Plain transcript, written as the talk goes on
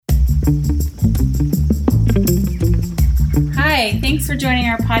Hi, thanks for joining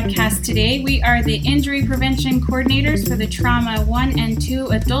our podcast today. We are the injury prevention coordinators for the Trauma 1 and 2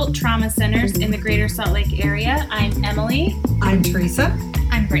 adult trauma centers in the Greater Salt Lake area. I'm Emily. I'm Teresa.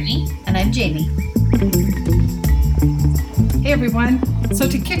 I'm Brittany. And I'm Jamie. Hey everyone. So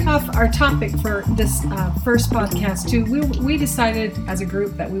to kick off our topic for this first podcast too, we decided as a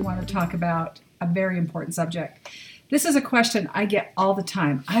group that we want to talk about a very important subject. This is a question I get all the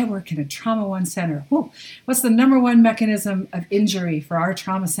time. I work in a Trauma 1 center. What's the number one mechanism of injury for our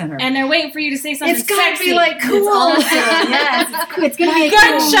trauma center? And they're waiting for you to say something It's got to sexy. be like cool. It's awesome. Yes, it's going to be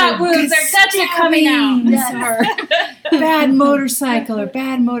Gunshot cool. wounds are guts are coming out. Yes. Or bad motorcycle or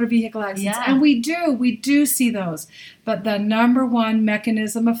bad motor vehicle accidents. Yeah. And we do see those. But the number one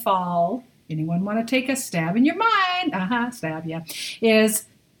mechanism of fall, anyone want to take a stab in your mind? Stab, yeah, is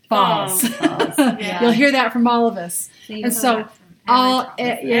falls. Yeah. You'll hear that from all of us. And so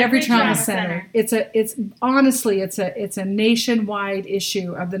every trauma center. It's a nationwide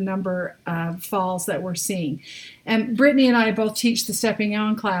issue of the number of falls that we're seeing. And Brittany and I both teach the Stepping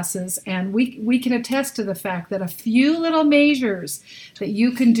On classes, and we can attest to the fact that a few little measures that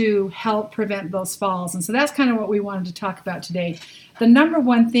you can do help prevent those falls. And so that's kind of what we wanted to talk about today. The number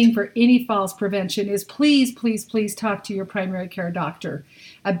one thing for any falls prevention is please talk to your primary care doctor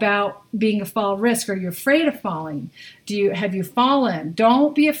about being a fall risk. Are you afraid of falling? Have you fallen?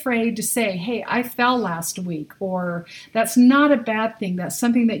 Don't be afraid to say, hey, I fell last week, or that's not a bad thing. That's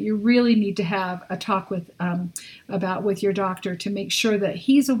something that you really need to have a talk about with your doctor to make sure that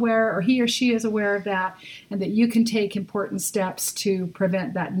he's aware, or he or she is aware of that, and that you can take important steps to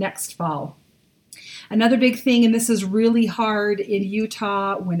prevent that next fall. Another big thing, and this is really hard in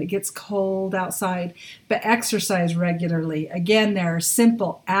Utah when it gets cold outside, but exercise regularly. Again, there are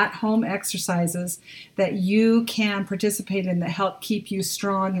simple at-home exercises that you can participate in that help keep you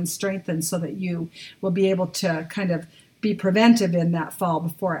strong and strengthened so that you will be able to kind of be preventive in that fall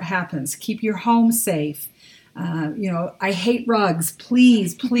before it happens. Keep your home safe. I hate rugs.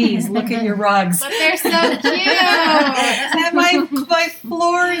 Please look at your rugs. But they're so cute. And my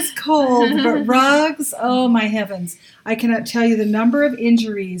floor is cold, but rugs, oh my heavens. I cannot tell you the number of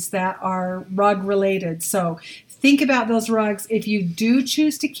injuries that are rug related. So think about those rugs. If you do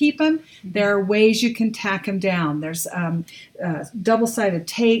choose to keep them, there are ways you can tack them down. There's double-sided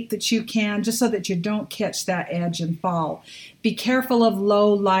tape that you can, just so that you don't catch that edge and fall. Be careful of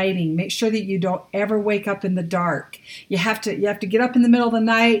low lighting. Make sure that you don't ever wake up in the dark. You have to get up in the middle of the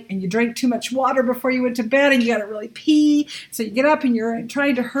night, and you drank too much water before you went to bed, and you got to really pee. So you get up and you're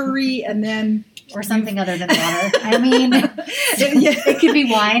trying to hurry, and then or something other than water. I mean, it could be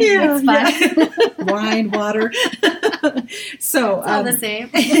wine. It's fun. Yeah. Wine, water. So it's all the same.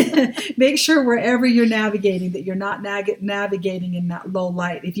 Make sure wherever you're navigating that you're not navigating in that low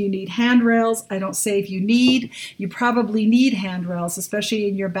light. If you need handrails, I don't say if you probably need handrails, especially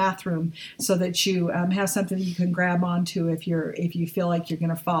in your bathroom, so that you have something that you can grab onto if you feel like you're going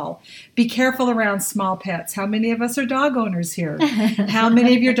to fall. Be careful around small pets. How many of us are dog owners here? How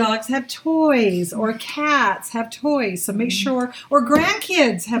many of your dogs have toys? Or cats have toys, so make sure, or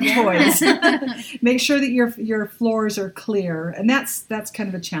grandkids have toys. Make sure that your floors are clear, and that's kind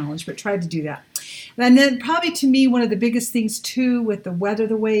of a challenge, but try to do that. And then probably to me, one of the biggest things too with the weather,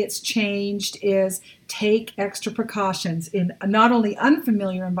 the way it's changed, is take extra precautions in not only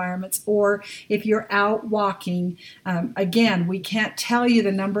unfamiliar environments, or if you're out walking. Again, we can't tell you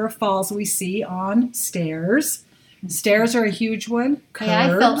the number of falls we see on stairs. Stairs are a huge one. Curbs. Hey,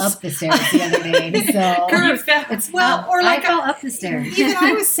 I fell up the stairs the other day. So Curbs. I fell up the stairs. Even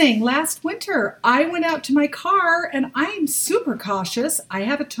I was saying last winter, I went out to my car, and I'm super cautious. I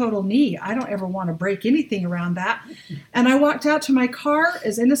have a total knee. I don't ever want to break anything around that. And I walked out to my car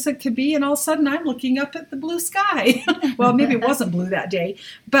as innocent could be, and all of a sudden I'm looking up at the blue sky. Well, maybe it wasn't blue that day.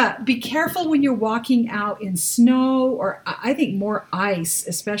 But be careful when you're walking out in snow, or I think more ice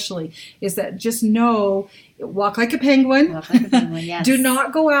especially, is that just know, walk like a penguin. Walk like a penguin, yes. Do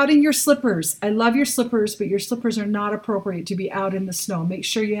not go out in your slippers. I love your slippers, but your slippers are not appropriate to be out in the snow. Make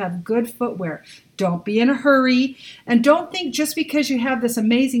sure you have good footwear. Don't be in a hurry. And don't think just because you have this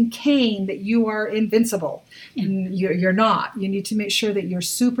amazing cane that you are invincible. You're not. You need to make sure that you're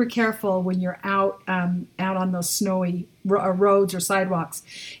super careful when you're out on those snowy roads or sidewalks.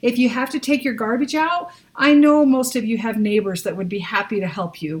 If you have to take your garbage out, I know most of you have neighbors that would be happy to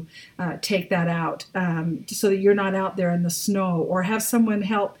help you take that out so that you're not out there in the snow, or have someone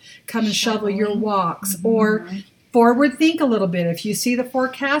help come and shovel your walks, or forward think a little bit. If you see the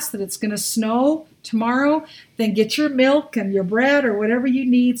forecast that it's going to snow tomorrow, then get your milk and your bread or whatever you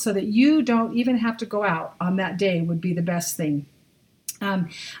need so that you don't even have to go out on that day would be the best thing.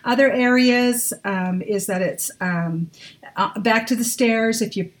 Other areas is that it's back to the stairs.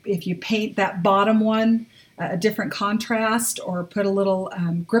 If you paint that bottom one a different contrast, or put a little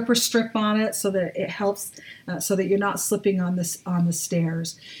gripper strip on it so that it helps, so that you're not slipping on the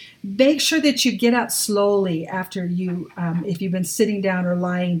stairs. Make sure that you get up slowly after you, if you've been sitting down or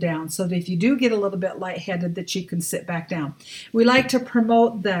lying down, so that if you do get a little bit lightheaded, that you can sit back down. We like to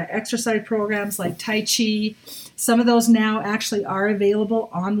promote the exercise programs like Tai Chi. Some of those now actually are available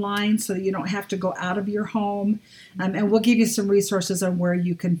online, so that you don't have to go out of your home. And we'll give you some resources on where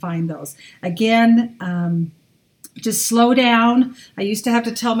you can find those. Again, just slow down. I used to have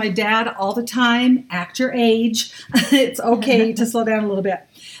to tell my dad all the time, act your age. It's okay to slow down a little bit.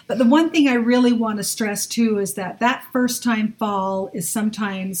 But the one thing I really want to stress too is that first time fall is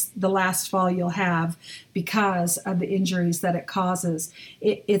sometimes the last fall you'll have because of the injuries that it causes.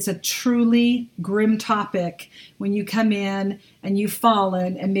 It's a truly grim topic when you come in and you've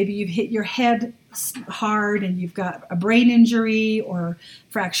fallen and maybe you've hit your head hard and you've got a brain injury or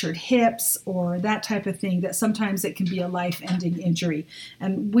fractured hips or that type of thing, that sometimes it can be a life-ending injury.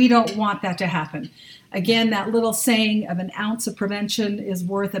 And we don't want that to happen. Again, that little saying of an ounce of prevention is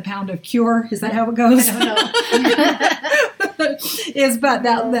worth a pound of cure. Is that how it goes? I don't know. But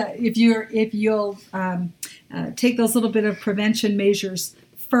that if you'll take those little bit of prevention measures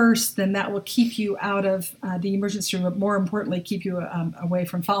first, then that will keep you out of the emergency room, but more importantly, keep you away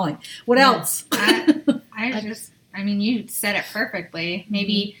from falling. What else? I mean, you said it perfectly.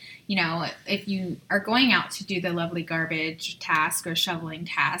 Maybe, if you are going out to do the lovely garbage task or shoveling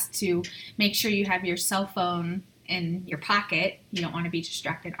task, to make sure you have your cell phone in your pocket. You don't want to be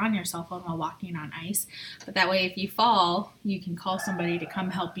distracted on your cell phone while walking on ice. But that way, if you fall, you can call somebody to come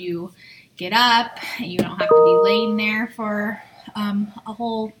help you get up. You don't have to be laying there for a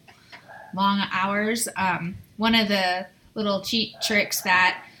whole long hours. One of the little cheat tricks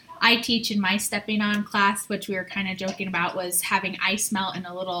that I teach in my stepping on class, which we were kind of joking about, was having ice melt in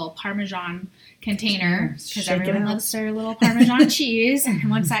a little Parmesan container, because everyone loves their little Parmesan cheese. And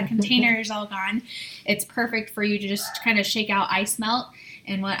once that container is all gone, it's perfect for you to just kind of shake out ice melt.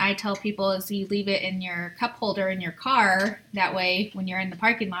 And what I tell people is you leave it in your cup holder in your car. That way, when you're in the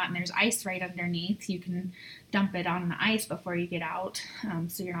parking lot and there's ice right underneath, you can dump it on the ice before you get out,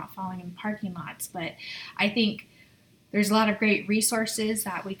 so you're not falling in parking lots. But I think there's a lot of great resources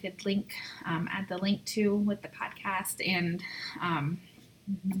that we could add the link to with the podcast. And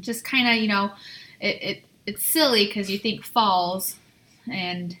just kind of, it's silly because you think falls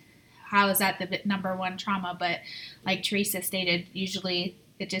and how is that the number one trauma? But like Teresa stated, usually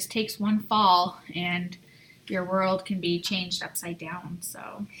it just takes one fall and your world can be changed upside down.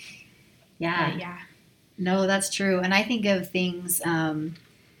 So, yeah. No, that's true. And I think of things,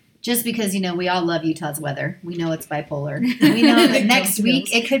 just because, we all love Utah's weather. We know it's bipolar. We know that next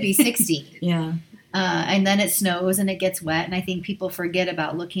week it could be 60. Yeah. And then it snows and it gets wet. And I think people forget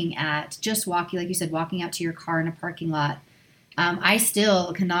about looking at just walking, like you said, walking out to your car in a parking lot. I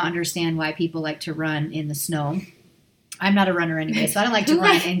still cannot understand why people like to run in the snow. I'm not a runner anyway, so I don't like to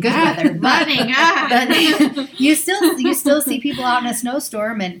run in good weather. But you still see people out in a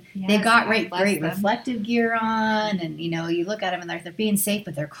snowstorm, and they've got great reflective gear on, and you look at them and they're being safe,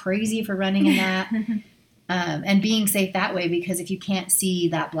 but they're crazy for running in that, and being safe that way, because if you can't see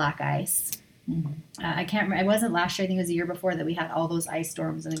that black ice. I can't remember. It wasn't last year. I think it was the year before that we had all those ice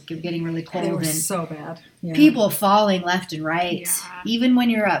storms and it kept getting really cold. They were and so bad. Yeah. People falling left and right. Yeah. Even when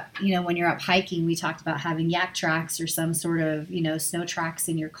you're up, when you're up hiking, we talked about having yak tracks or some sort of, snow tracks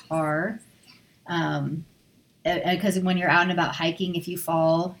in your car. Because when you're out and about hiking, if you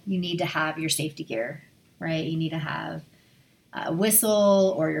fall, you need to have your safety gear, right? You need to have a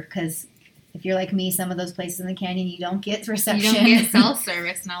whistle, because if you're like me, some of those places in the canyon, you don't get reception. You don't get cell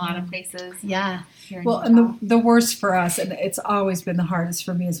service in a lot of places. Yeah. Well, and the worst for us, and it's always been the hardest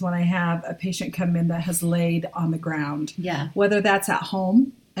for me, is when I have a patient come in that has laid on the ground. Yeah. Whether that's at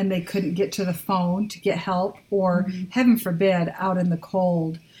home and they couldn't get to the phone to get help, or heaven forbid, out in the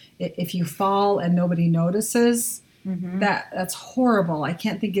cold. If you fall and nobody notices, that's horrible. I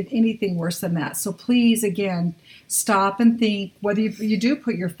can't think of anything worse than that. So please, again, stop and think whether you do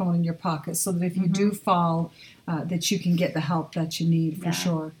put your phone in your pocket, so that if you do fall, that you can get the help that you need for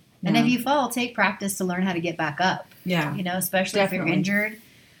sure. And if you fall, take practice to learn how to get back up. Yeah. Especially if you're injured.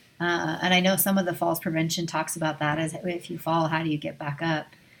 And I know some of the falls prevention talks about that, as if you fall, how do you get back up?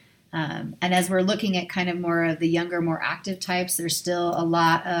 And as we're looking at kind of more of the younger, more active types, there's still a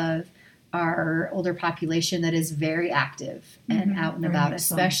lot of our older population that is very active and out and about,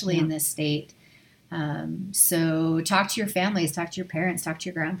 especially in this state. So talk to your families, talk to your parents, talk to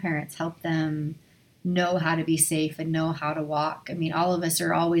your grandparents, help them know how to be safe and know how to walk. I mean, all of us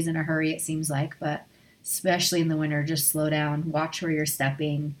are always in a hurry, it seems like, but especially in the winter, just slow down, watch where you're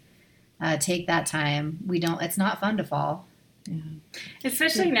stepping, take that time. It's not fun to fall. Yeah.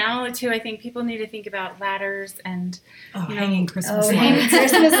 Especially now, too, I think people need to think about ladders and hanging Christmas lights. Hanging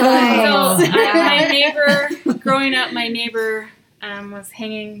Christmas So lights. my neighbor, growing up, was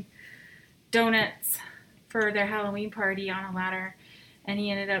hanging donuts for their Halloween party on a ladder, and he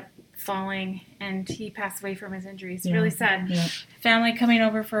ended up falling, and he passed away from his injuries. Yeah. Really sad. Yeah. Family coming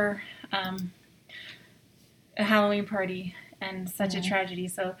over for a Halloween party, and such a tragedy.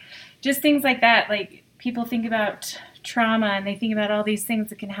 So just things like that, like people think about trauma and they think about all these things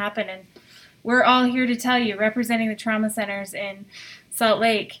that can happen, and we're all here to tell you, representing the trauma centers in Salt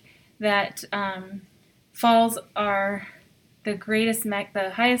Lake, that falls are the greatest,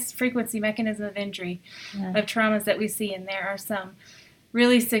 the highest frequency mechanism of injury of traumas that we see, and there are some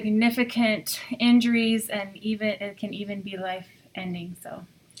really significant injuries, and it can even be life-ending. So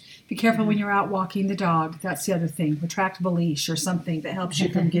be careful when you're out walking the dog. That's the other thing. Retractable leash or something that helps you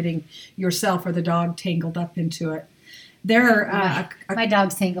from getting yourself or the dog tangled up into it. There are my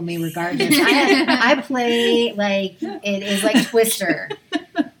dogs tangle me regardless. I play like it is like Twister.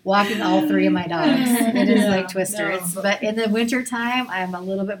 Walking all three of my dogs. It is like Twister. But in the wintertime, I'm a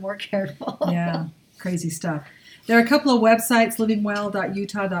little bit more careful. Yeah, crazy stuff. There are a couple of websites.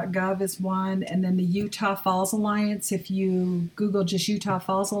 livingwell.utah.gov is one, and then the Utah Falls Alliance. If you Google just Utah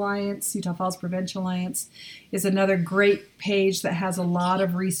Falls Alliance, Utah Falls Prevention Alliance is another great page that has a lot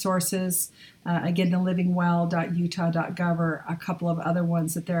of resources. Again, the livingwell.utah.gov are a couple of other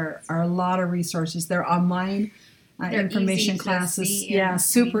ones that there are a lot of resources. They're online information classes.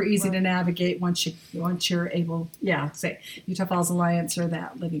 Super easy to navigate once you're able. Say Utah Falls Alliance or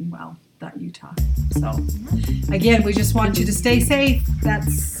that livingwell.utah. So again, we just want you to stay safe.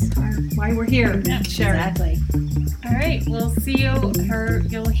 That's why we're here. Sharon. Exactly. all right, we'll see you, or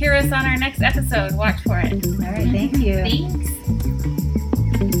you'll hear us on our next episode. Watch for it. All right, thank you. Thanks.